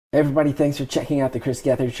Hey everybody, thanks for checking out the Chris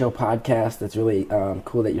Gethard Show podcast. It's really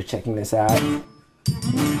cool that you're checking this out.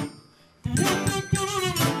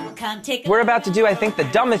 We're about to do, I think, the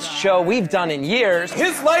dumbest show we've done in years.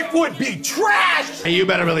 His life would be trashed! And you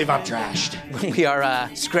better believe I'm trashed. We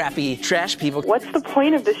are scrappy trash people. What's the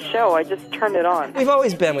point of this show? I just turned it on. We've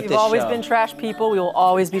always been with this show. We've always been trash people. We will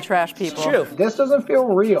always be trash people. It's true. This doesn't feel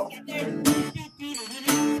real.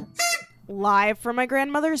 Live from my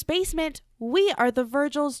grandmother's basement, we are the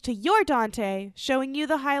Virgils to your Dante, showing you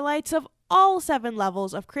the highlights of all 7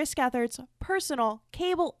 levels of Chris Gethard's personal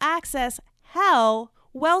cable access hell.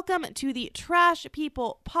 Welcome to the Trash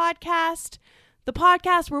People Podcast, the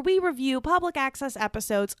podcast where we review public access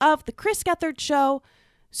episodes of The Chris Gethard Show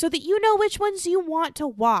so that you know which ones you want to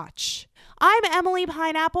watch. I'm Emily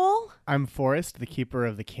Pineapple. I'm Forrest, the keeper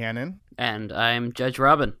of the canon. And I'm Judge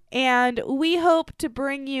Robin. And we hope to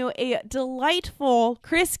bring you a delightful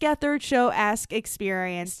Chris Gethard Show-esque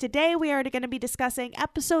experience. Today we are going to be discussing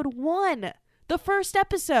episode 1, the first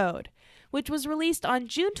episode, which was released on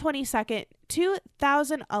June 22nd,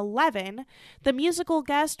 2011. The musical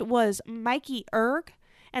guest was Mikey Erg,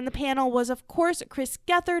 and the panel was, of course, Chris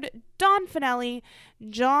Gethard, Don Finelli,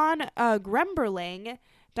 John Gremberling,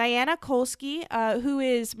 Diana Kolsky, who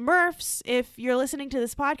is Murph's. If you're listening to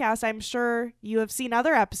this podcast, I'm sure you have seen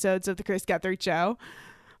other episodes of The Chris Gethard Show.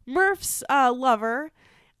 Murph's lover,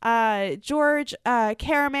 George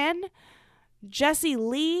Karaman, Jesse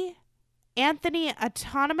Lee, Anthony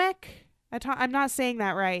Atomic. I'm not saying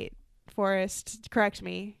that right, Forrest. Correct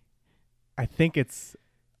me. I think it's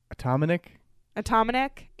Atomic.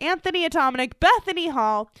 Anthony Atomic, Bethany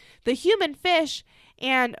Hall, The Human Fish,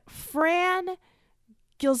 and Fran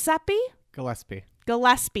Gillespie. Fran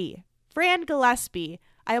Gillespie.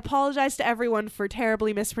 I apologize to everyone for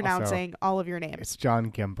terribly mispronouncing all of your names. It's John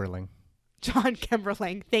Gemberling.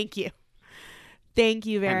 Thank you. Thank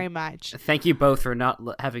you very much. Thank you both for not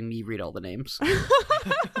having me read all the names.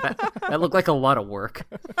 that looked like a lot of work.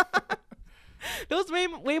 That was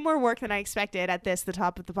way more work than I expected at the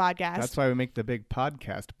top of the podcast. That's why we make the big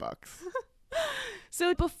podcast bucks.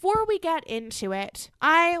 So before we get into it,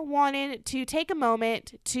 I wanted to take a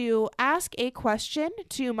moment to ask a question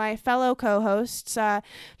to my fellow co-hosts that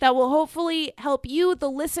will hopefully help you, the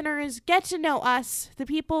listeners, get to know us, the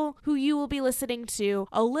people who you will be listening to,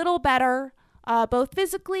 a little better, both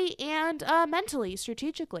physically and mentally,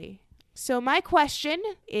 strategically. So my question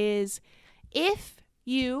is, if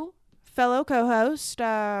you, fellow co-host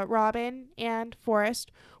Robin and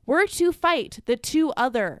Forrest, were to fight the 2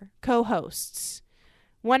 other co-hosts,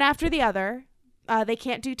 one after the other, they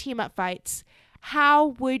can't do team-up fights, how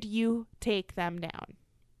would you take them down?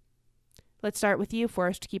 Let's start with you,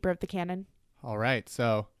 Forrest, keeper of the canon. All right.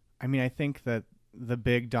 So, I think that the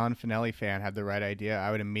big Don Finelli fan had the right idea.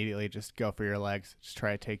 I would immediately just go for your legs. Just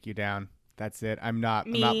try to take you down. That's it. I'm not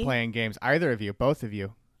playing games. Either of you, both of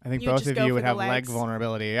you. I think both of you would have leg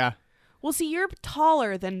vulnerability. Yeah. Well, see, you're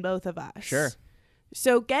taller than both of us. Sure.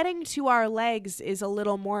 So getting to our legs is a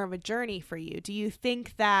little more of a journey for you. Do you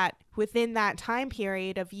think that within that time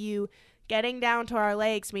period of you getting down to our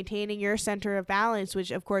legs, maintaining your center of balance, which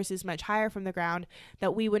of course is much higher from the ground,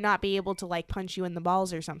 that we would not be able to punch you in the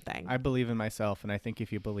balls or something? I believe in myself, and I think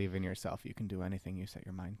if you believe in yourself, you can do anything you set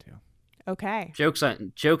your mind to. Okay. Joke's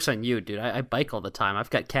on you, dude. I bike all the time. I've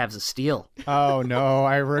got calves of steel. Oh no,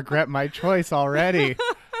 I regret my choice already.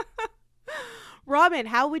 Robin,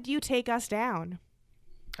 how would you take us down?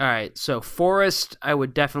 All right, so Forrest, I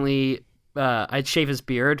would definitely, I'd shave his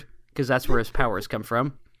beard, because that's where his powers come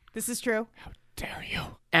from. This is true. How dare you?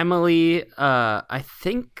 Emily, I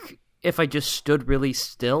think if I just stood really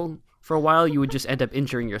still for a while, you would just end up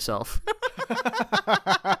injuring yourself.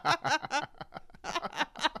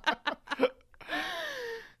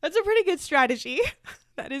 That's a pretty good strategy.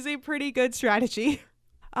 That is a pretty good strategy.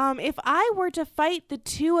 If I were to fight the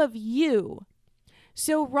 2 of you,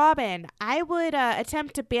 so Robin, I would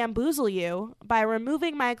attempt to bamboozle you by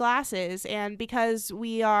removing my glasses, and because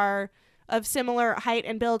we are of similar height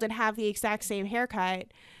and build and have the exact same haircut,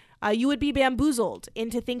 you would be bamboozled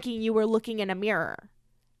into thinking you were looking in a mirror.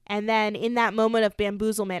 And then in that moment of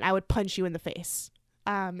bamboozlement, I would punch you in the face.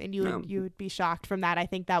 And you would be shocked from that. I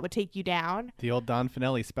think that would take you down. The old Don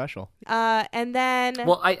Finelli special. And then...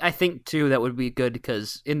 Well, I think, too, that would be good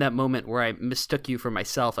because in that moment where I mistook you for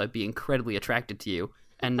myself, I'd be incredibly attracted to you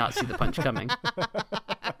and not see the punch coming.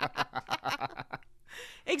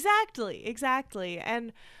 Exactly.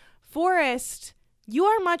 And Forrest, you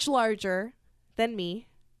are much larger than me.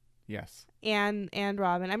 Yes. And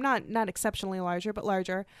Robin. I'm not exceptionally larger, but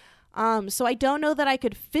larger. So I don't know that I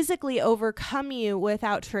could physically overcome you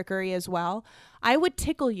without trickery as well. I would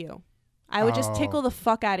tickle you. I would just tickle the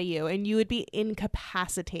fuck out of you and you would be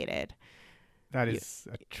incapacitated. That is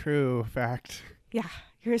a true fact. Yeah,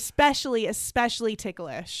 you're especially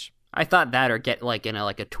ticklish. I thought that, or get like in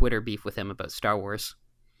a Twitter beef with him about Star Wars.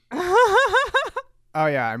 Oh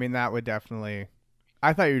yeah, I mean that would definitely.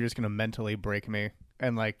 I thought you were just gonna mentally break me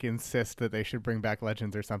and like insist that they should bring back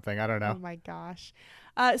Legends or something. I don't know. Oh my gosh.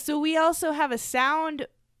 So we also have a sound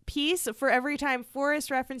piece for every time Forrest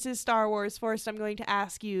references Star Wars. Forrest, I'm going to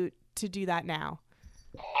ask you to do that now.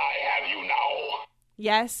 I have you now.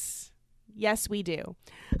 Yes, we do.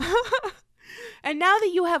 And now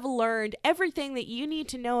that you have learned everything that you need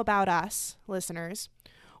to know about us, listeners,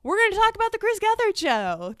 we're going to talk about the Chris Gethard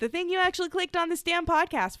Show, the thing you actually clicked on this damn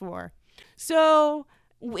podcast for. So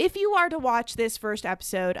if you are to watch this first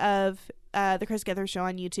episode of the Chris Gethard Show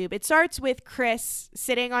on YouTube, it starts with Chris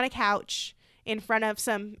sitting on a couch in front of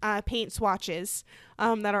some paint swatches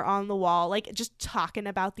that are on the wall, like just talking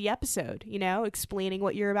about the episode, explaining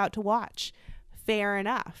what you're about to watch. Fair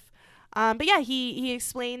enough. But yeah, he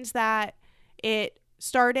explains that it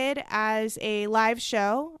started as a live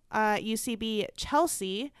show at UCB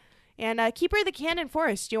Chelsea. And Keeper of the Canon,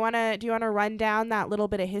 Forrest, do you wanna run down that little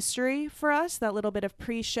bit of history for us, that little bit of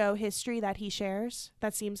pre-show history that he shares?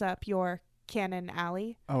 That seems up your Canon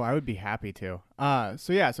alley. Oh, I would be happy to.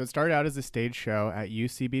 So it started out as a stage show at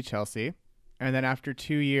UCB Chelsea, and then after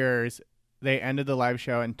 2 years, they ended the live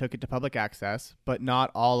show and took it to public access. But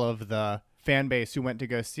not all of the fan base who went to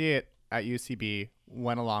go see it at UCB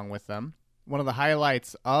went along with them. One of the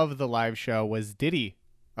highlights of the live show was Diddy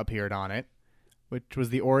appeared on it, which was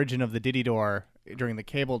the origin of the Diddy door during the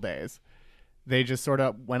cable days. They just sort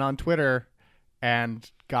of went on Twitter and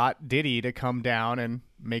got Diddy to come down and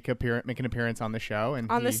make an appearance on the show. And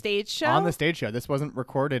the stage show? On the stage show. This wasn't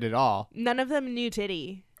recorded at all. None of them knew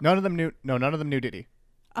Diddy. None of them knew Diddy.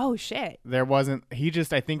 Oh, shit. There wasn't. He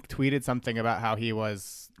just, I think, tweeted something about how he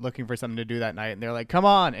was looking for something to do that night. And they're like, come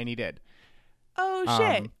on. And he did. Oh,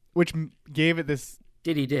 shit. Which gave it this...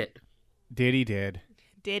 Diddy did. Diddy did.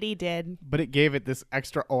 But it gave it this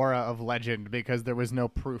extra aura of legend because there was no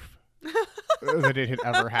proof that it had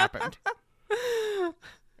ever happened.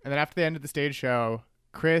 And then after the end of the stage show,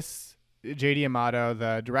 Chris, J.D. Amato,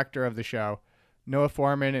 the director of the show, Noah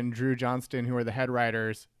Foreman and Drew Johnston, who are the head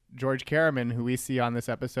writers, George Karaman, who we see on this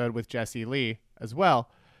episode with Jesse Lee as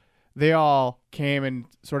well, they all came and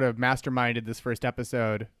sort of masterminded this first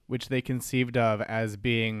episode, which they conceived of as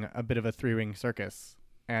being a bit of a three-ring circus,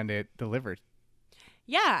 and it delivered.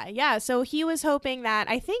 Yeah. So he was hoping that,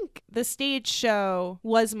 I think the stage show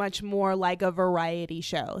was much more like a variety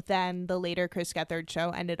show than the later Chris Gethard show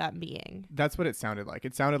ended up being. That's what it sounded like.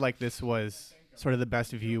 It sounded like this was sort of the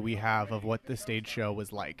best view we have of what the stage show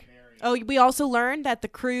was like. Oh, we also learned that the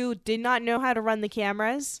crew did not know how to run the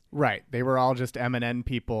cameras. Right. They were all just M&N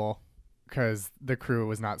people because the crew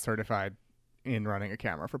was not certified in running a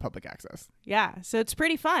camera for public access. Yeah. So it's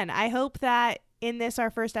pretty fun. I hope that in this, our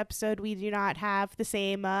first episode, we do not have the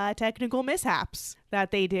same technical mishaps that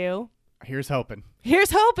they do. Here's hoping.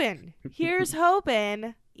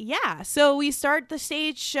 Yeah. So we start the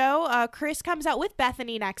stage show. Chris comes out with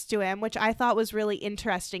Bethany next to him, which I thought was really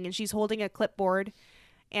interesting. And she's holding a clipboard.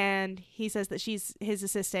 And he says that she's his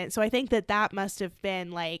assistant. So I think that must have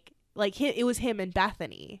been like it was him and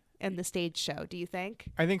Bethany in the stage show. Do you think?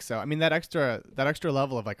 I think so. I mean, that extra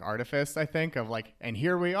level of like artifice, I think, of like, and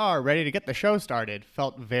here we are ready to get the show started,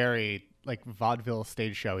 felt very like vaudeville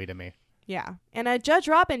stage showy to me. Yeah. And Judge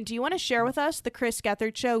Robin, do you want to share with us the Chris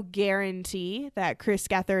Gethard Show guarantee that Chris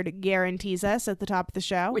Gethard guarantees us at the top of the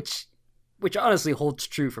show? Which honestly holds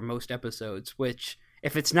true for most episodes, which...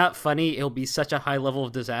 if it's not funny, it'll be such a high level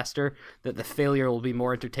of disaster that the failure will be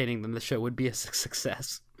more entertaining than the show would be a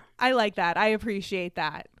success. I like that. I appreciate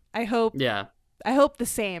that. I hope the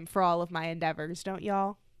same for all of my endeavors, don't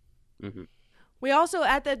y'all? Mm-hmm. We also,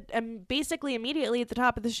 at the basically immediately at the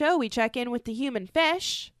top of the show, we check in with the human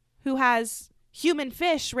fish, who has human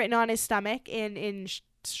fish written on his stomach in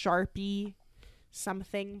Sharpie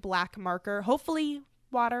something black marker. Hopefully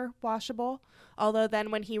water washable. Although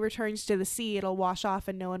then when he returns to the sea, it'll wash off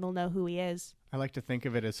and no one will know who he is. I like to think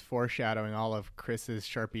of it as foreshadowing all of Chris's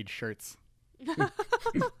Sharpied shirts.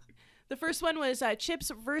 The first one was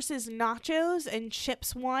Chips versus Nachos, and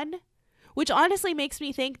Chips won, which honestly makes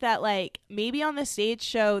me think that like maybe on the stage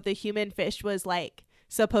show, the human fish was like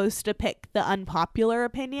supposed to pick the unpopular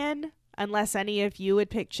opinion, unless any of you would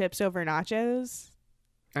pick Chips over Nachos.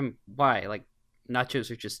 Why? Like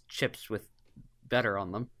nachos are just chips with better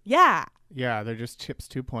on them. Yeah. Yeah, they're just Chips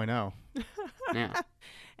 2.0. Yeah.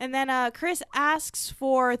 And then Chris asks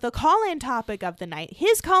for the call-in topic of the night.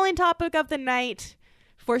 His call-in topic of the night,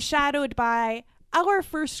 foreshadowed by our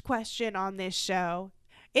first question on this show.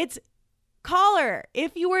 It's, caller,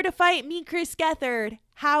 if you were to fight me, Chris Gethard,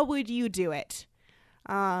 how would you do it?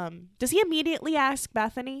 Does he immediately ask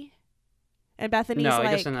Bethany? And Bethany's No, like...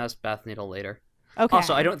 he doesn't ask Bethany till later. Okay.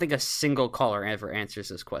 Also, I don't think a single caller ever answers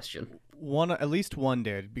this question. At least one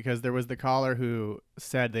did, because there was the caller who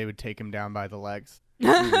said they would take him down by the legs.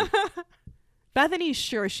 Bethany's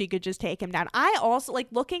sure she could just take him down. I also, like,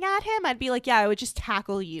 looking at him, I'd be like, yeah, I would just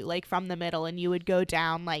tackle you, like, from the middle, and you would go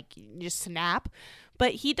down, like, just snap.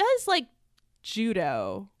 But he does, like,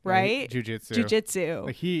 judo, right? Jiu-jitsu.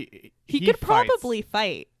 Like he could fights. probably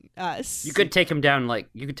fight us. You could take him down,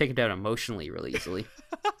 emotionally really easily.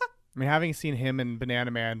 I mean, having seen him and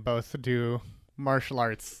Banana Man both do martial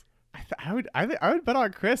arts, I would bet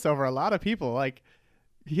on Chris over a lot of people. Like,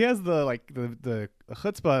 he has the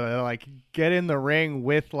chutzpah to, like, get in the ring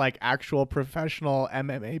with, like, actual professional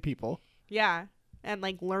MMA people. Yeah, and,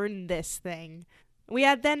 like, learn this thing. We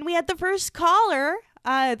had the first caller,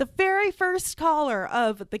 the very first caller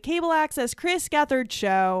of the Cable Access Chris Gethard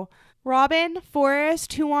Show. Robin,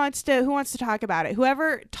 Forrest, who wants to talk about it?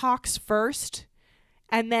 Whoever talks first,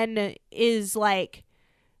 and then is like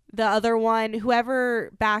the other one.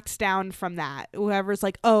 Whoever backs down from that, whoever's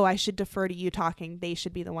like, oh, I should defer to you talking, they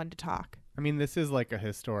should be the one to talk. I mean, this is like a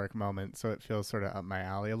historic moment, so it feels sort of up my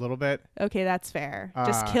alley a little bit. Okay, that's fair.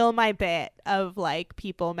 Just kill my bit of, like,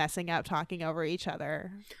 people messing up, talking over each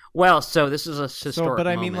other. Well, so this is a historic but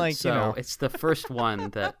I moment. mean, like, so you know, it's the first one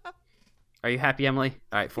that. Are you happy, Emily?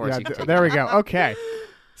 All right, Forrest, you can take there we go. Okay,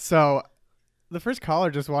 so the first caller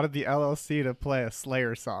just wanted the LLC to play a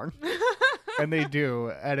Slayer song, and they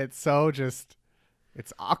do, and it's so just,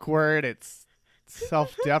 it's awkward, it's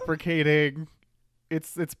self-deprecating.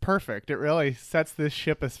 It's perfect. It really sets this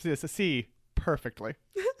ship at sea perfectly.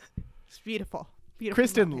 It's beautiful.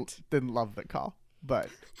 Chris didn't love the call, but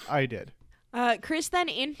I did. Chris then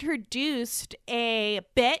introduced a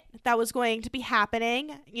bit that was going to be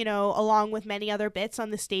happening, you know, along with many other bits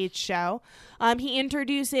on the stage show. He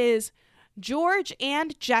introduces George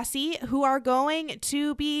and Jesse, who are going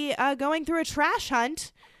to be going through a trash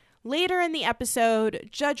hunt later in the episode.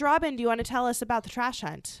 Judge Robin, do you want to tell us about the trash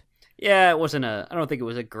hunt? Yeah, I don't think it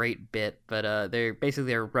was a great bit, but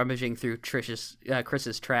they're rummaging through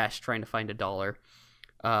Chris's trash trying to find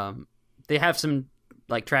 $1. They have some,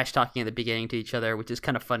 like, trash talking at the beginning to each other, which is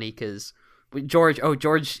kind of funny because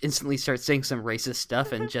George instantly starts saying some racist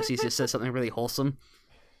stuff, and Jesse just says something really wholesome.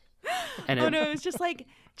 And it's just like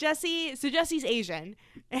Jesse's Asian,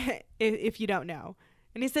 if you don't know.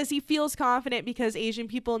 And he says he feels confident because Asian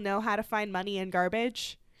people know how to find money in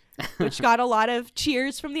garbage. Which got a lot of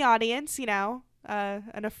cheers from the audience, you know,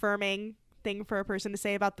 an affirming thing for a person to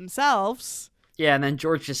say about themselves. Yeah, and then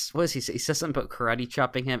George just, what does he say? He says something about karate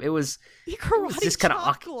chopping him. It was just kind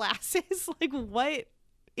of glasses. Like, what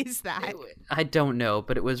is that? I don't know,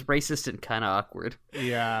 but it was racist and kind of awkward.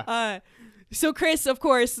 Yeah. So Chris, of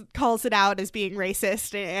course, calls it out as being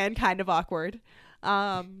racist and kind of awkward.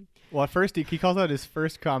 Well, at first, he calls out his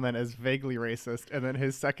first comment as vaguely racist, and then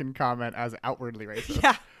his second comment as outwardly racist.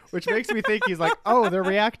 Yeah. Which makes me think he's like, oh, they're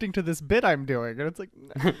reacting to this bit I'm doing. And it's like,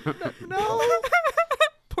 no.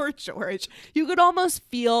 Poor George. You could almost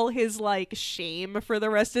feel his, like, shame for the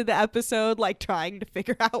rest of the episode, like, trying to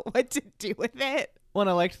figure out what to do with it. Well, and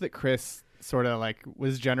I liked that Chris sort of, like,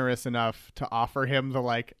 was generous enough to offer him the,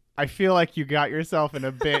 like, I feel like you got yourself in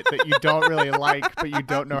a bit that you don't really like, but you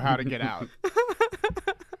don't know how to get out.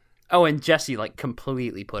 Oh, and Jesse, like,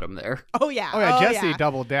 completely put him there. Oh, yeah. Jesse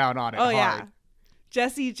doubled down on it hard. Yeah.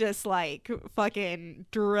 Jesse just, like, fucking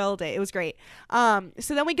drilled it. It was great. So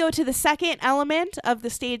then we go to the second element of the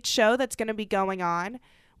stage show that's going to be going on.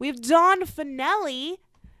 We have Don Finelli,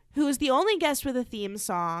 who is the only guest with a theme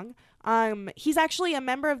song. He's actually a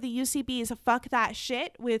member of the UCB's Fuck That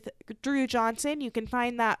Shit with Drew Johnson. You can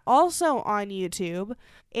find that also on YouTube.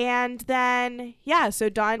 And then, so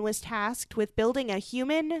Don was tasked with building a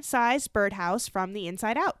human-sized birdhouse from the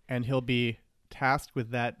inside out. And he'll be tasked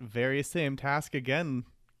with that very same task again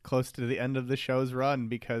close to the end of the show's run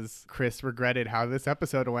because Chris regretted how this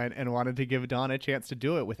episode went and wanted to give Don a chance to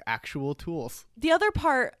do it with actual tools. The other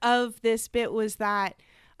part of this bit was that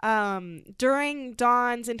during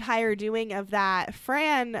Don's entire doing of that,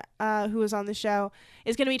 Fran, who was on the show,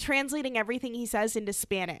 is going to be translating everything he says into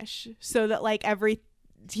Spanish so that, like,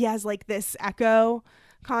 he has, like, this echo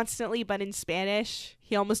constantly, but in Spanish.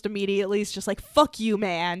 He almost immediately is just like, fuck you,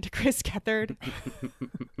 man, to Chris Gethard.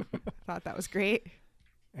 Thought that was great.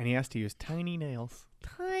 And he has to use tiny nails.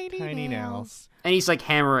 Tiny nails. And he's like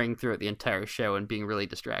hammering through it the entire show and being really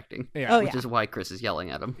distracting. Yeah. Which is why Chris is yelling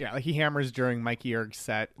at him. Yeah, like he hammers during Mikey Erg's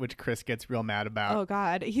set, which Chris gets real mad about. Oh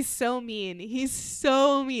God, he's so mean. He's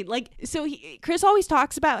so mean. Like, so Chris always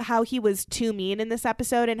talks about how he was too mean in this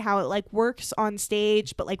episode and how it like works on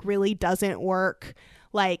stage, but like really doesn't work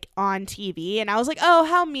like on TV. And I was like, oh,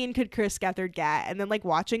 how mean could Chris Gethard get? And then like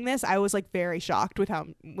watching this, I was like very shocked with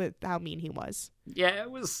how mean he was. Yeah,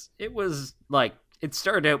 it was like, it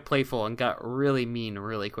started out playful and got really mean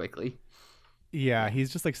really quickly. Yeah,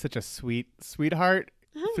 he's just like such a sweetheart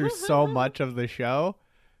through so much of the show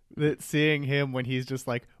that seeing him when he's just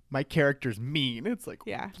like, my character's mean, it's like,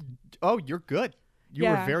 yeah, oh, you're good. You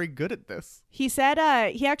were very good at this. He said,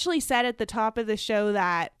 he actually said at the top of the show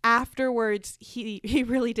that afterwards he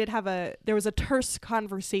really did have there was a terse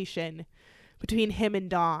conversation between him and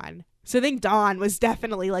Dawn. So I think Dawn was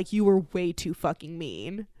definitely like, you were way too fucking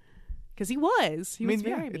mean. Because he was. He was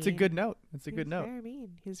very mean. It's a good note. It's a good note. Very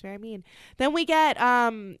mean. He was very mean. Then we get,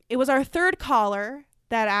 it was our third caller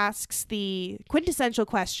that asks the quintessential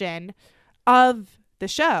question of the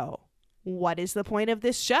show. What is the point of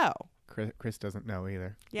this show? Chris doesn't know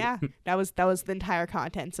either. Yeah, that was the entire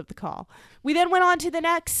contents of the call. We then went on to the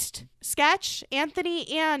next sketch, Anthony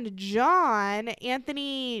and John.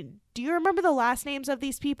 Anthony, do you remember the last names of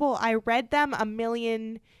these people? I read them a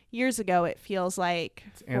million years ago, it feels like.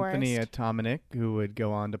 It's Anthony Atomic, who would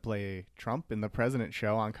go on to play Trump in the President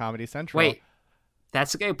Show on Comedy Central. Wait,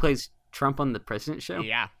 that's the guy who plays Trump on the President Show?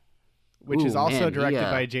 Yeah. Which is also directed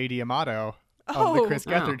by J.D. Amato of the Chris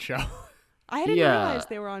Gethard Show. I didn't realize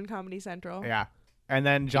they were on Comedy Central. Yeah. And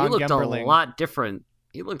then John Gemberling. He looked a lot different.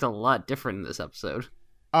 He looked a lot different in this episode.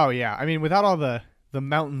 Oh, yeah. I mean, without all the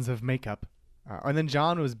mountains of makeup. And then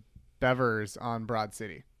John was Bevers on Broad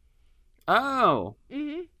City. Oh.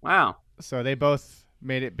 Mm-hmm. Wow. So they both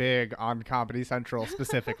made it big on Comedy Central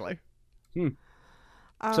specifically.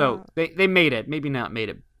 So they made it. Maybe not made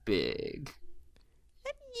it big.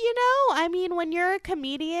 You know, I mean, when you're a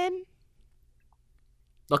comedian...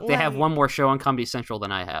 Look, they have one more show on Comedy Central than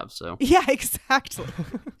I have, so... Yeah, exactly.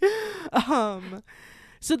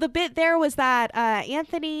 So the bit there was that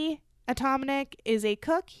Anthony Atomic is a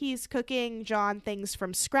cook. He's cooking John things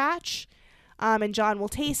from scratch, and John will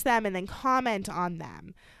taste them and then comment on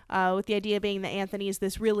them, with the idea being that Anthony is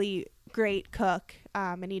this really great cook,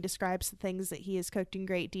 and he describes the things that he has cooked in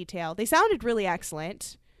great detail. They sounded really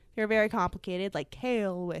excellent. They were very complicated, like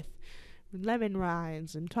kale with lemon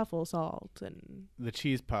rinds and truffle salt, and the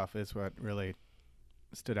cheese puff is what really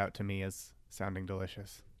stood out to me as sounding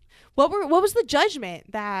delicious. What was the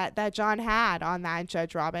judgment that John had on that,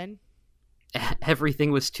 Judge Robin?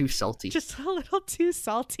 Everything was too salty. Just a little too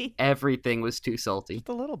salty. Everything was too salty. Just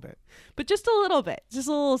a little bit. But just a little bit. Just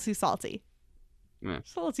a little too salty. Yeah.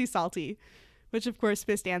 Just a little too salty. Which of course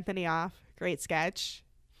pissed Anthony off. Great sketch.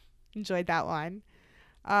 Enjoyed that one.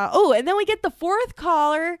 And then we get the fourth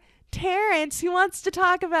caller, Terrence, who wants to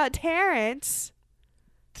talk about Terrence.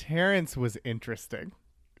 Terrence was interesting.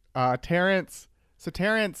 Terrence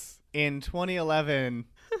in 2011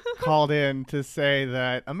 called in to say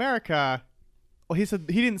that America, well, he said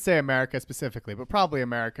he didn't say America specifically, but probably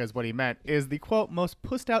America is what he meant, is the, quote, most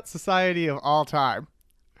pushed out society of all time.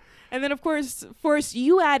 And then, of course, Forrest,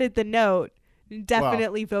 you added the note,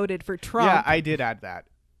 definitely voted for Trump. Yeah, I did add that.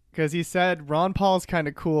 Because he said Ron Paul's kind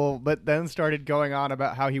of cool, but then started going on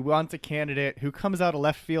about how he wants a candidate who comes out of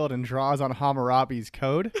left field and draws on Hammurabi's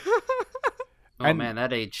code. Oh, man,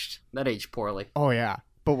 that aged poorly. Oh, yeah.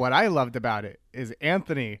 But what I loved about it is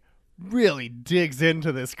Anthony really digs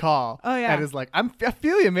into this call. Oh, yeah. And is like, I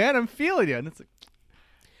feel you, man. I'm feeling you. And it's like,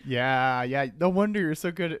 yeah. No wonder you're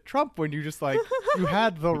so good at Trump when you just like, you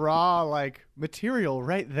had the raw like material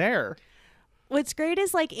right there. What's great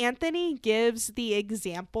is like Anthony gives the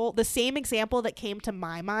same example that came to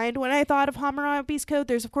my mind when I thought of Hammurabi's code.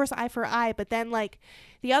 There's of course eye for eye, but then like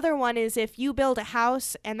the other one is if you build a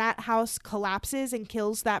house and that house collapses and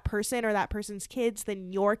kills that person or that person's kids,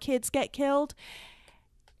 then your kids get killed.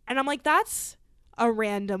 And I'm like, that's a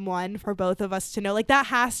random one for both of us to know. Like that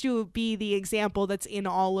has to be the example that's in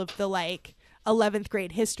all of the like 11th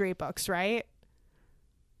grade history books, right?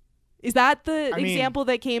 Is that the example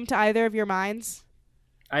that came to either of your minds?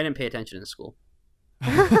 I didn't pay attention in school.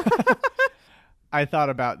 I thought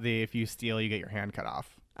about the if you steal, you get your hand cut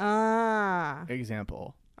off.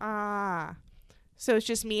 Example. So it's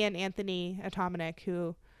just me and Anthony Atomic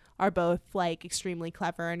who are both like extremely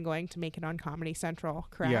clever and going to make it on Comedy Central,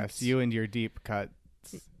 correct? Yes, you and your deep cuts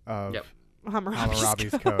of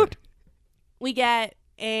Hammurabi's code. We get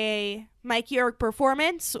a Mike York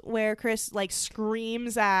performance where Chris like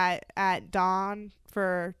screams at Dawn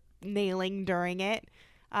for nailing during it,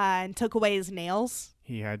 and took away his nails.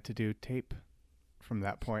 He had to do tape from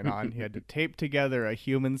that point on. He had to tape together a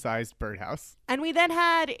human-sized birdhouse. And we then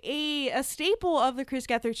had a staple of the Chris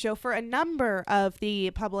Gethard Show for a number of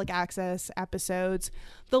the public access episodes,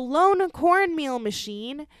 the Lone Cornmeal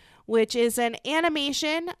Machine, which is an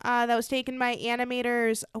animation that was taken by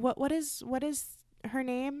animators. What is her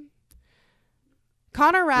name?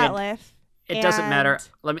 Connor Ratliff. It doesn't matter.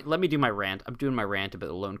 Let me do my rant. I'm doing my rant about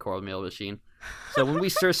the Lone Cornmeal Machine. So when we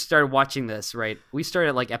first started watching this, right, we started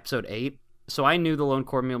at like episode 8. So I knew the Lone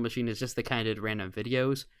Cornmeal Machine is just the kind of random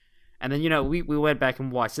videos. And then, we went back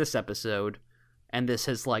and watched this episode, and this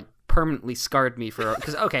has like permanently scarred me for,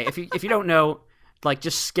 because okay, if you don't know, like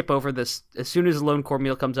just skip over this. As soon as Lone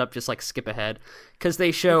Cornmeal comes up, just like skip ahead, because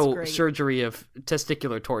they show surgery of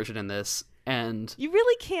testicular torsion in this, and you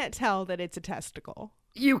really can't tell that it's a testicle.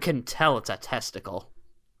 You can tell it's a testicle.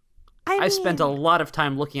 I spent a lot of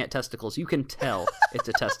time looking at testicles. You can tell it's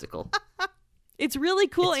a testicle. It's really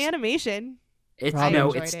cool animation.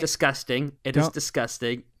 It's disgusting. It is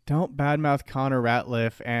disgusting. Don't badmouth Connor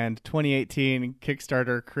Ratliff and 2018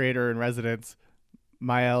 Kickstarter creator in residence,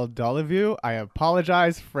 Maeth Delavieu. I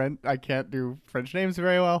apologize, I can't do French names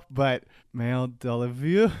very well, but Maeth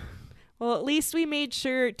Delavieu. Well, at least we made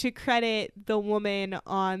sure to credit the woman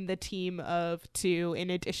on the team of 2 in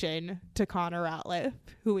addition to Connor Ratliff,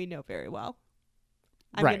 who we know very well.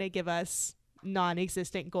 I'm going to give us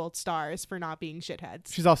non-existent gold stars for not being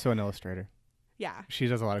shitheads. She's also an illustrator. Yeah. She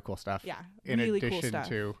does a lot of cool stuff. Yeah. In really addition cool stuff.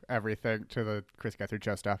 to everything, to the Chris Gethard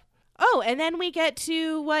Show stuff. Oh, and then we get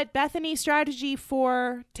to what Bethany's strategy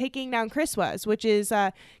for taking down Chris was, which is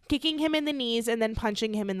kicking him in the knees and then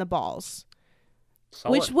punching him in the balls.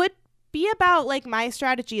 Solid. Which would be about like my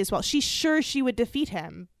strategy as well. She's sure she would defeat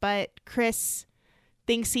him, but Chris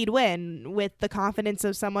thinks he'd win with the confidence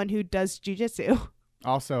of someone who does jujitsu.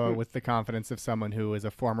 Also with the confidence of someone who is a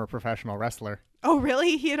former professional wrestler. Oh,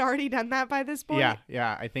 really? He had already done that by this point?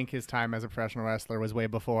 Yeah. I think his time as a professional wrestler was way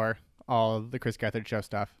before all of the Chris Gethard Show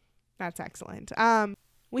stuff. That's excellent.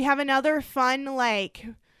 We have another fun, like,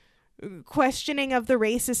 questioning of the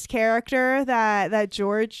racist character that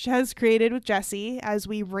George has created with Jesse as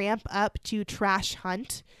we ramp up to Trash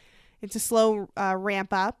Hunt. It's a slow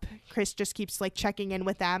ramp up. Chris just keeps, like, checking in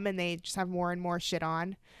with them, and they just have more and more shit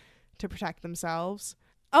on to protect themselves.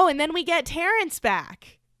 Oh, and then we get Terrence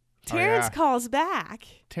back. Terrence calls back.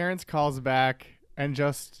 Terrence calls back and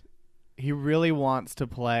he really wants to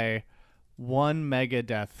play one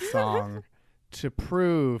Megadeth song to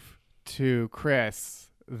prove to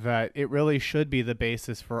Chris that it really should be the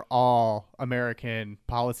basis for all American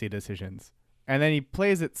policy decisions. And then he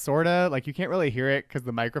plays it sorta, like you can't really hear it because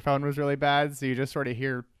the microphone was really bad, so you just sort of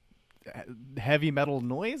hear heavy metal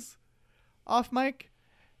noise off mic.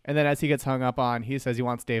 And then as he gets hung up on, he says he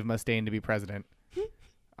wants Dave Mustaine to be president.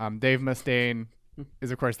 Dave Mustaine is,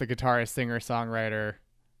 of course, the guitarist, singer, songwriter,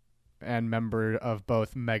 and member of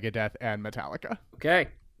both Megadeth and Metallica. Okay.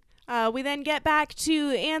 We then get back to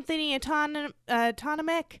Anthony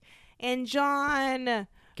Autonomic and John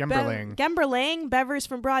Gemberling. Bevers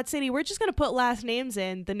from Broad City. We're just going to put last names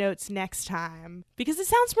in the notes next time because it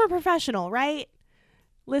sounds more professional, right?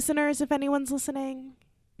 Listeners, if anyone's listening.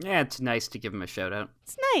 Yeah, it's nice to give him a shout out.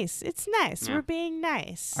 It's nice. Yeah. We're being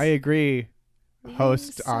nice. I agree.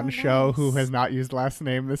 Host on show who has not used last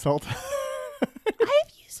name this whole time.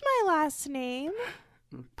 I've used my last name.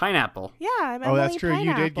 Pineapple. Yeah, I'm Emily that's true.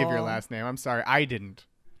 Pineapple. You did give your last name. I'm sorry, I didn't.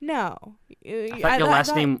 No. I thought your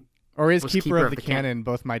last name or is was Keeper of the Canon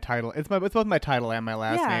both my title? It's both my title and my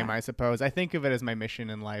last name, I suppose. I think of it as my mission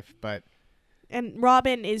in life, but and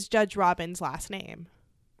Robin is Judge Robin's last name.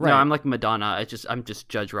 Right. No, I'm like Madonna. I'm just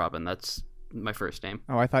Judge Robin. That's my first name.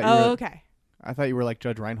 Oh, I thought you were okay. I thought you were like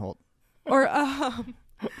Judge Reinhold. Or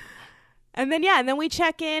and then we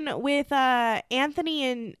check in with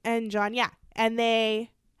Anthony and John, and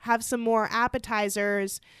they have some more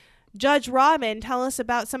appetizers. Judge Robin, tell us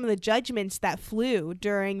about some of the judgments that flew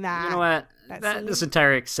during that. You know what? This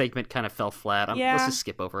entire segment kind of fell flat. Let's just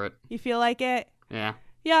skip over it. You feel like it? Yeah.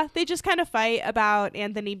 Yeah, they just kind of fight about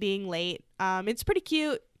Anthony being late. It's pretty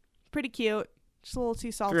cute. Just a little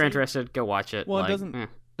too salty. If you're interested, go watch it. Well,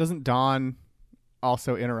 doesn't Dawn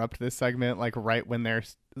also interrupt this segment like right when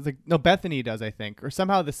no, Bethany does, I think, or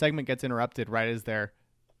somehow the segment gets interrupted right as they're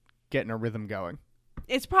getting a rhythm going.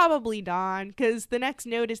 It's probably Dawn, because the next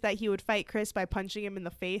note is that he would fight Chris by punching him in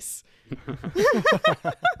the face,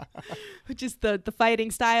 which is the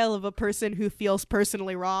fighting style of a person who feels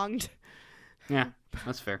personally wronged. Yeah,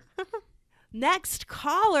 that's fair. Next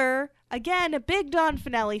caller, again, a big Don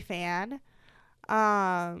Finelli fan.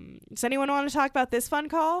 Does anyone want to talk about this fun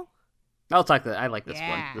call? I'll talk that. I like this one.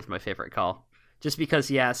 Yeah. This is my favorite call. Just because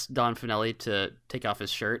he asked Don Finelli to take off his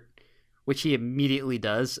shirt, which he immediately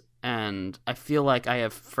does. And I feel like I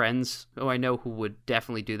have friends who I know who would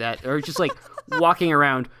definitely do that. Or just like walking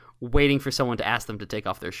around waiting for someone to ask them to take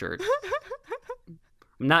off their shirt.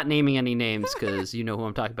 I'm not naming any names because you know who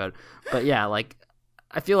I'm talking about. But yeah, like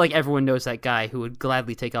I feel like everyone knows that guy who would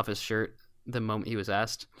gladly take off his shirt the moment he was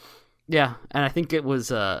asked. Yeah, and I think it was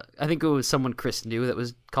someone Chris knew that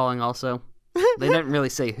was calling also. They didn't really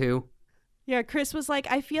say who. Yeah, Chris was like,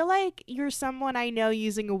 I feel like you're someone I know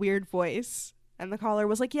using a weird voice. And the caller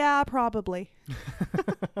was like, yeah, probably.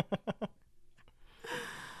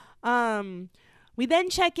 We then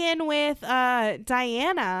check in with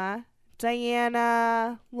Diana.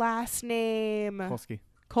 Diana, last name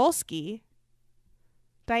Kolsky.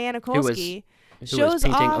 Diana Kolsky. Who was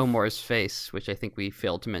painting Omar's face, which I think we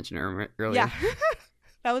failed to mention earlier. Yeah.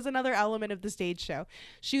 That was another element of the stage show.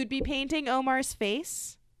 She would be painting Omar's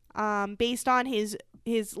face based on his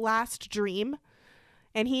last dream.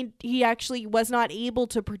 And he actually was not able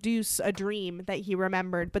to produce a dream that he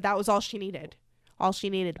remembered, but that was all she needed. All she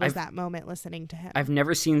needed was that moment listening to him. I've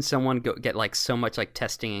never seen someone get like so much like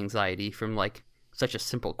testing anxiety from like such a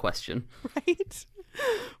simple question. Right?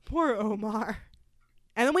 Poor Omar.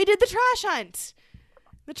 And then we did the trash hunt.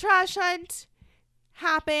 The trash hunt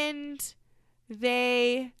happened.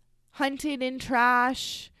 They hunted in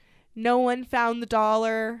trash. No one found the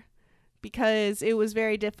dollar because it was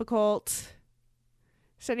very difficult.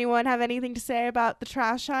 Does anyone have anything to say about the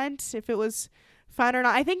trash hunt? If it was fun or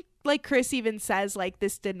not? I think like Chris even says like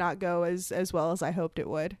this did not go as well as I hoped it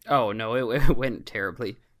would. Oh no, it went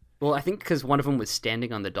terribly. Well, I think because one of them was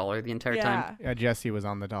standing on the dollar the entire time. Yeah, Jesse was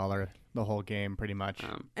on the dollar the whole game pretty much.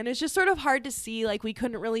 And it's just sort of hard to see. Like we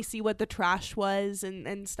couldn't really see what the trash was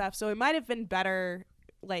and stuff. So it might have been better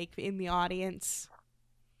like in the audience.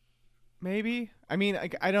 Maybe. I mean,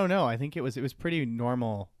 I don't know. I think it was pretty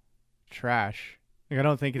normal trash. Like I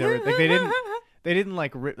don't think it ever like they didn't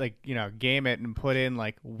like game it and put in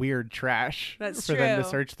like weird trash for them to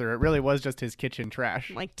search through. It really was just his kitchen trash,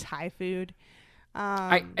 like Thai food.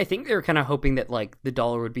 I think they were kind of hoping that like the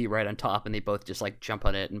dollar would be right on top and they both just like jump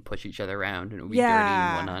on it and push each other around and it would be dirty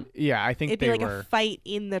and whatnot. Yeah, I think it'd be like a fight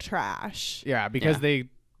in the trash. Yeah, because they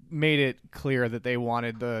made it clear that they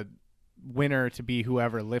wanted the winner to be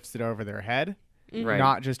whoever lifts it over their head. Right.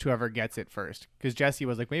 Not just whoever gets it first. Because Jesse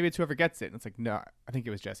was like, maybe it's whoever gets it. And it's like, no, I think it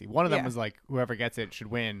was Jesse. One of them was like, whoever gets it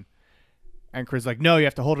should win. And Chris was like, no, you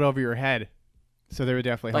have to hold it over your head. So they were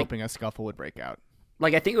definitely hoping a scuffle would break out.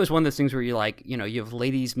 Like, I think it was one of those things where you like, you have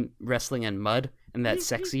ladies wrestling in mud and that's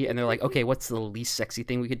sexy. And they're like, okay, what's the least sexy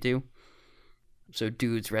thing we could do? So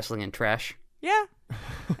dudes wrestling in trash. Yeah,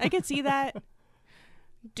 I could see that.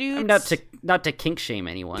 Dudes. Not to kink shame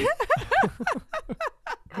anyone.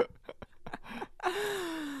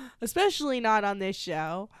 Especially not on this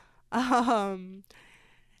show. And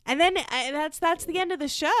then that's the end of the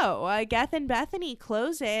show. Geth and Bethany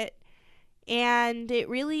close it, and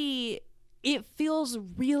it feels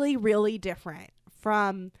really, really different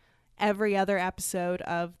from every other episode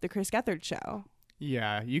of the Chris Gethard Show.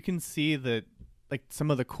 Yeah, you can see that like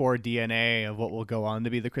some of the core DNA of what will go on to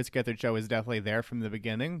be the Chris Gethard Show is definitely there from the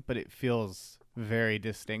beginning, but it feels very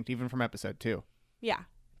distinct, even from episode 2. Yeah.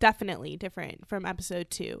 Definitely different from episode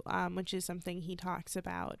 2, which is something he talks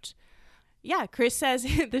about. Yeah, Chris says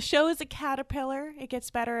the show is a caterpillar. It gets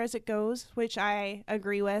better as it goes, which I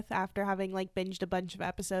agree with after having like binged a bunch of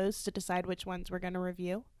episodes to decide which ones we're going to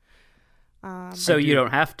review. So you don't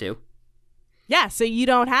have to. Yeah, so you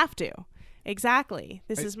don't have to. Exactly.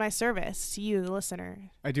 This is my service to you, the listener.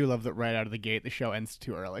 I do love that right out of the gate, the show ends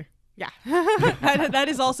too early. Yeah, that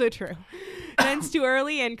is also true. It ends too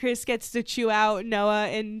early, and Chris gets to chew out Noah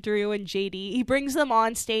and Drew and JD. He brings them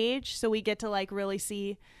on stage, so we get to like really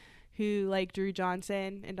see who like Drew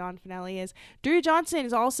Johnson and Don Finelli is. Drew Johnson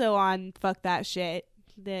is also on Fuck That Shit,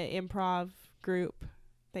 the improv group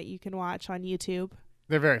that you can watch on YouTube.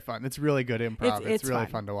 They're very fun. It's really good improv. It's really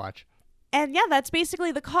fun to watch. And yeah, that's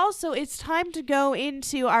basically the call. So it's time to go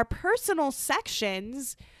into our personal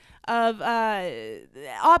sections of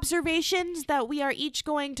observations that we are each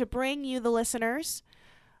going to bring you, the listeners.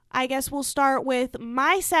 I guess we'll start with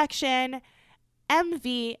my section,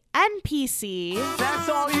 MV NPC. That's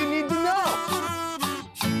all you need to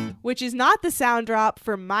know. Which is not the sound drop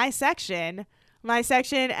for my section. My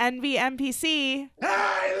section, NV NPC.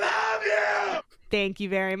 I love you. Thank you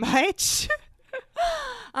very much.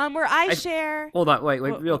 Where I share. Hold on, wait,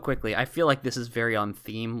 real quickly. I feel like this is very on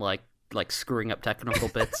theme, like screwing up technical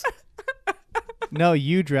bits. No,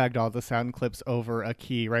 you dragged all the sound clips over a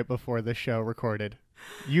key right before the show recorded.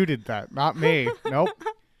 You did that, not me. Nope.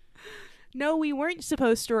 no, we weren't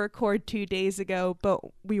supposed to record 2 days ago, but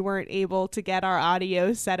we weren't able to get our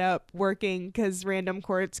audio set up working because random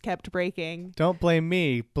chords kept breaking. Don't blame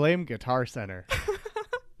me. Blame Guitar Center,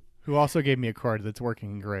 who also gave me a chord that's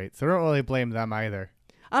working great. So don't really blame them either.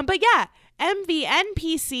 But yeah,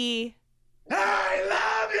 MVNPC. I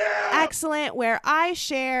love you! Excellent, where I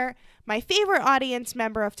share my favorite audience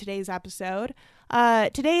member of today's episode.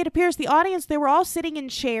 Today it appears the audience, they were all sitting in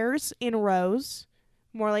chairs in rows,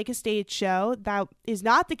 more like a stage show. That is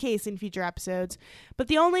not the case in future episodes. But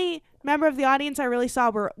the only member of the audience I really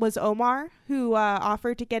saw was Omar, who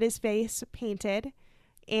offered to get his face painted.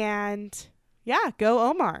 And yeah, go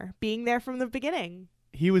Omar, being there from the beginning.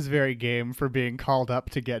 He was very game for being called up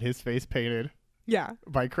to get his face painted. Yeah.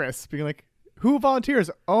 By Chris, being like, who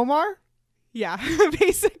volunteers? Omar? Yeah,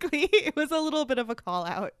 basically, it was a little bit of a call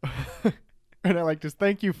out. And I just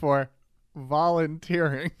thank you for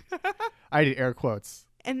volunteering. I did air quotes.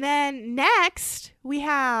 And then next, we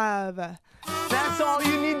have... That's all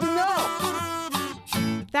you need to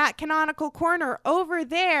know. That canonical corner over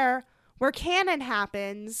there where canon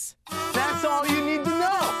happens. That's all you need to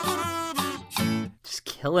know. Just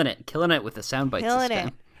killing it with the sound bites. Killing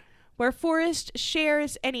it. Where Forrest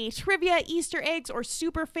shares any trivia, Easter eggs, or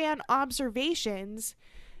superfan observations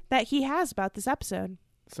that he has about this episode.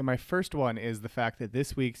 So my first one is the fact that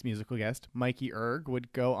this week's musical guest, Mikey Erg,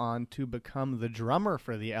 would go on to become the drummer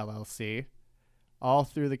for the LLC all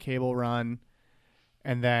through the cable run.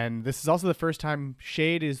 And then this is also the first time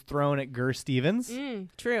shade is thrown at Gur Stevens.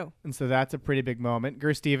 True. And so that's a pretty big moment.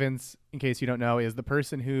 Gur Stevens, in case you don't know, is the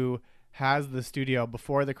person who has the studio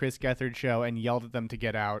before the Chris Gethard Show and yelled at them to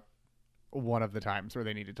get out one of the times where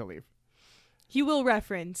they needed to leave. He will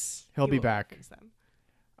reference. He'll be back. Them.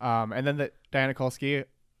 And then Diana Kolsky,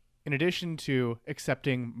 in addition to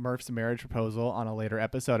accepting Murph's marriage proposal on a later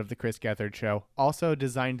episode of the Chris Gethard Show, also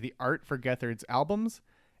designed the art for Gethard's albums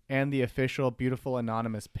and the official Beautiful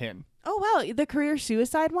Anonymous pin. Oh, wow. The Career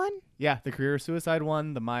Suicide one? Yeah, the Career Suicide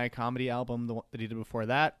one, the My Comedy album, the one that he did before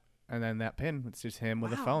that, and then that pin. It's just him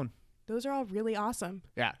with a phone. Those are all really awesome.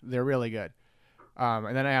 Yeah, they're really good.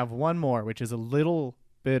 And then I have one more, which is a little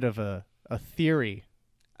bit of a theory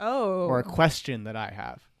or a question that I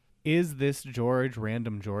have. Is this George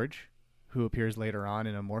Random George, who appears later on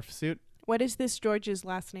in a morph suit? What is this George's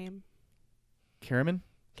last name? Karaman?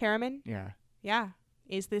 Karaman? Yeah. Yeah.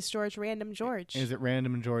 Is this George Random George? Is it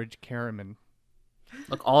Random George Karaman?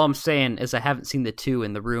 Look, all I'm saying is I haven't seen the two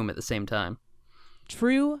in the room at the same time.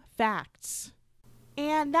 True facts.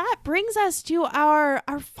 And that brings us to our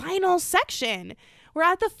final section. We're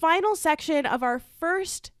at the final section of our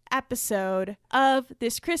first episode of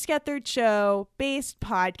this Chris Gethard Show based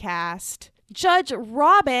podcast. Judge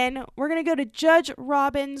Robin. We're going to go to Judge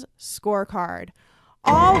Robin's scorecard.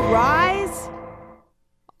 All rise.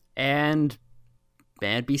 And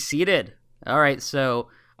be seated. All right, so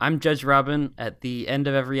I'm Judge Robin. At the end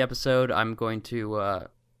of every episode, I'm going to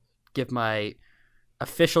give my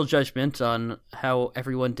official judgment on how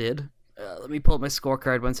everyone did. Let me pull up my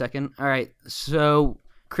scorecard 1 second. All right, so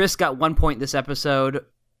Chris got 1 point this episode.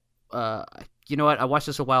 You know what? I watched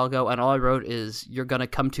this a while ago, and all I wrote is, "You're gonna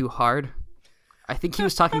come too hard." I think he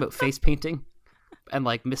was talking about face painting and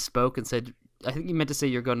misspoke and said, I think he meant to say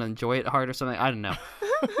you're gonna enjoy it hard or something. I don't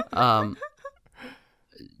know.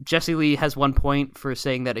 Jesse Lee has 1 point for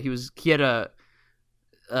saying that he had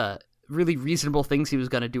a really reasonable things he was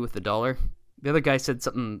gonna do with the dollar. The other guy said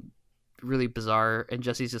something really bizarre, and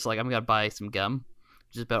Jesse's just like, I'm gonna buy some gum,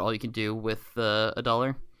 which is about all you can do with a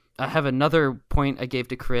dollar. I have another point I gave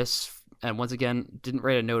to Chris, and once again, didn't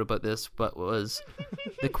write a note about this, but was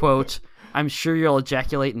the quote, "I'm sure you'll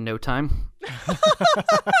ejaculate in no time."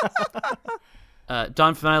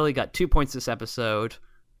 Don Finale got 2 points this episode,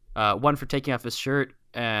 one for taking off his shirt,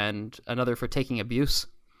 and another for taking abuse.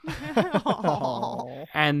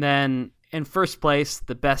 And then in first place,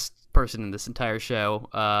 the best person in this entire show,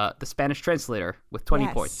 the Spanish translator with 20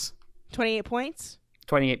 points. 28 points?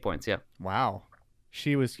 28 points, yeah. Wow.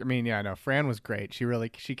 She was, Fran was great.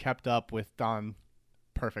 She kept up with Don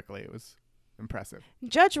perfectly. It was impressive.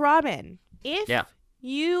 Judge Robin, if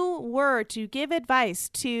you were to give advice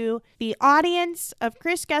to the audience of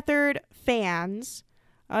Chris Gethard fans,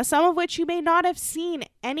 some of which you may not have seen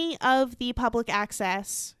any of the public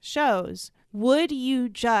access shows, would you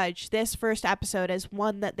judge this first episode as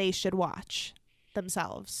one that they should watch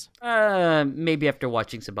themselves? Maybe after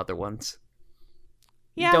watching some other ones.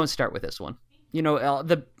 Yeah. Don't start with this one.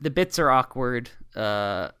 The bits are awkward.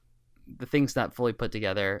 The thing's not fully put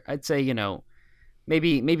together. I'd say,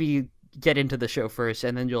 maybe get into the show first,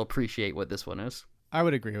 and then you'll appreciate what this one is. I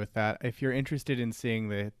would agree with that. If you're interested in seeing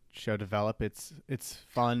the show develop, it's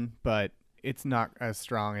fun, but it's not as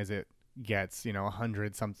strong as it gets,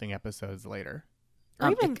 100 something episodes later.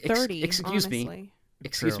 Or even 30. Excuse honestly. me.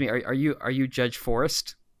 Excuse me. Are you Judge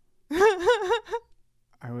Forrest?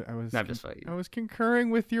 I was. No, I'm just fighting. I was concurring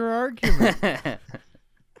with your argument.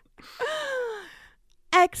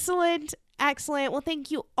 Excellent. Well,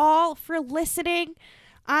 thank you all for listening.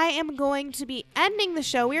 I am going to be ending the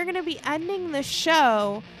show. We are going to be ending the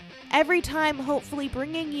show every time, hopefully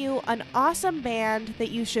bringing you an awesome band that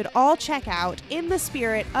you should all check out in the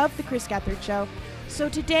spirit of the Chris Gethard Show. So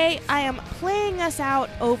today I am playing us out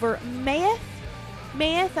over Maeth.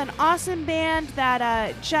 Maeth, an awesome band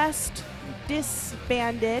that just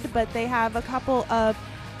disbanded, but they have a couple of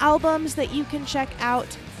albums that you can check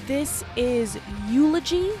out. This is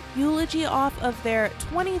Eulogy off of their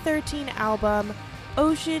 2013 album,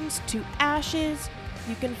 Oceans to Ashes.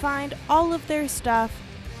 You can find all of their stuff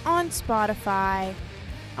on Spotify.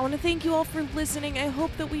 I want to thank you all for listening. I hope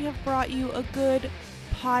that we have brought you a good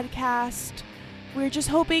podcast. We're just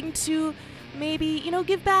hoping to maybe,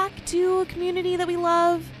 give back to a community that we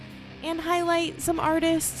love and highlight some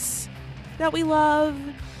artists that we love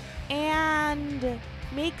and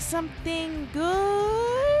make something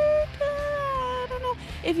good. I don't know.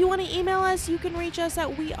 If you want to email us, you can reach us at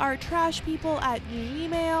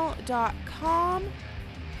wearetrashpeople@gmail.com.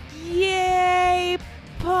 Yay,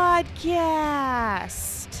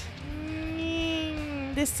 podcast.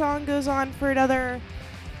 This song goes on for another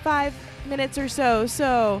 5 minutes or so.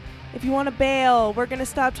 So if you want to bail, we're going to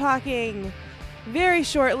stop talking very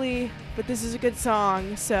shortly, but this is a good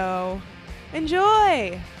song, so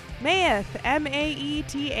enjoy. Maeth,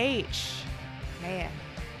 Maeth. Maeth.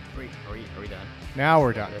 Are we done? Now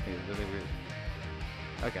we're done. I think it's really weird.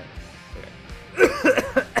 Okay.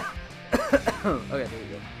 Okay, there we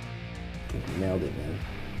go. Nailed it, man.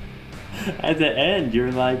 At the end,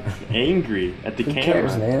 you're like angry at the Who camera.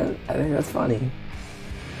 cares, man? I think that's funny.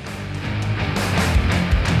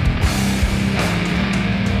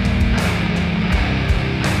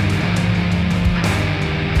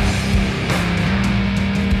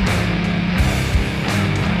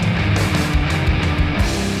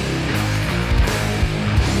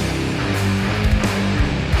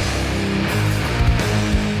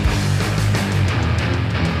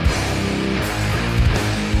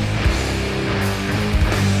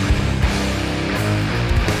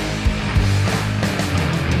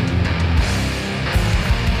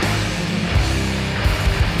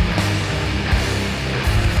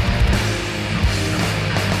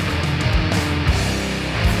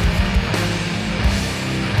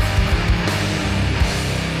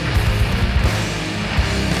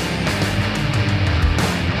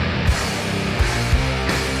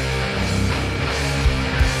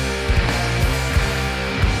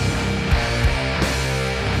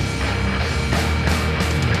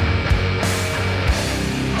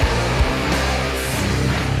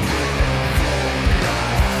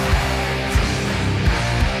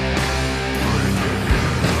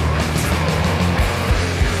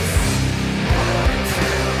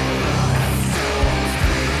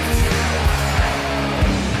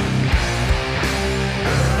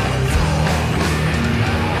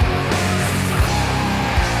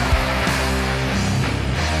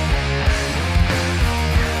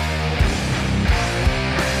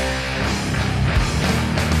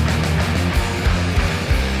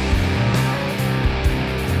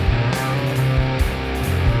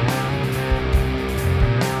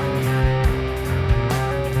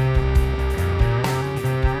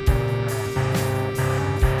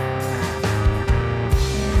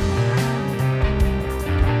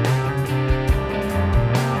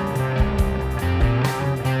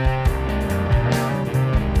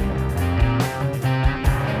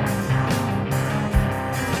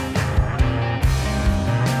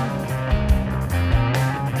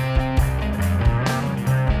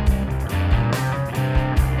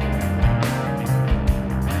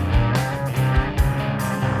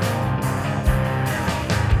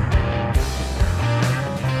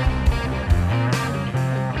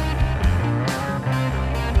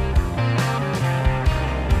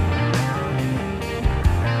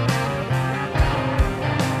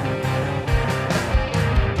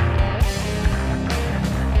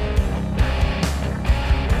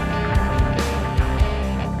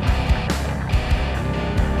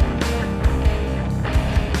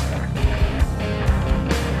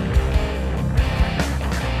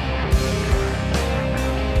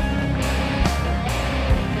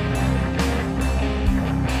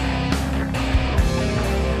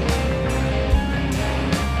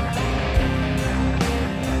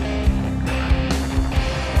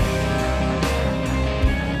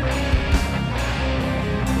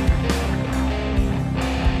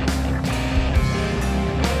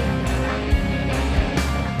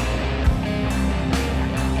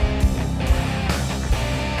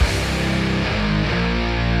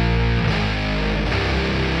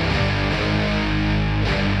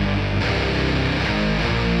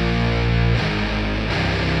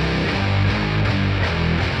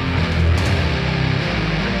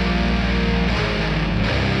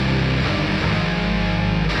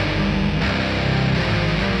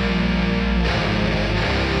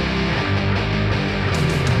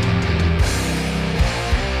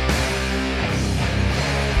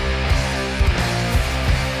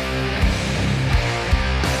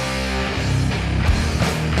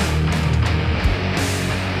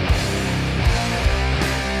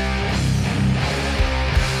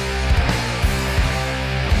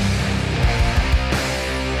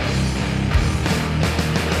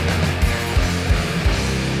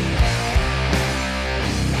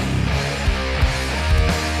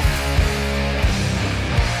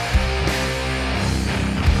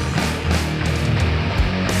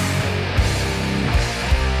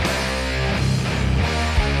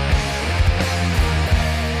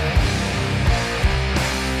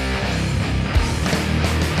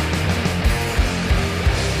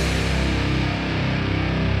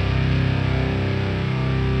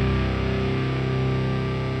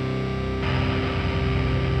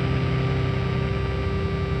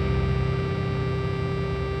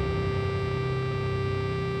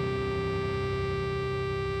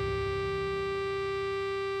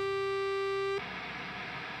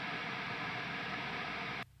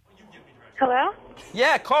 Hello?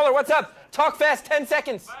 Yeah, caller, what's up? Talk fast, 10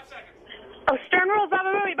 seconds. 5 seconds. Oh, Stern Rules, Baba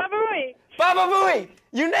Booey, Baba Booey. Baba Booey,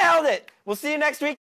 you nailed it. We'll see you next week.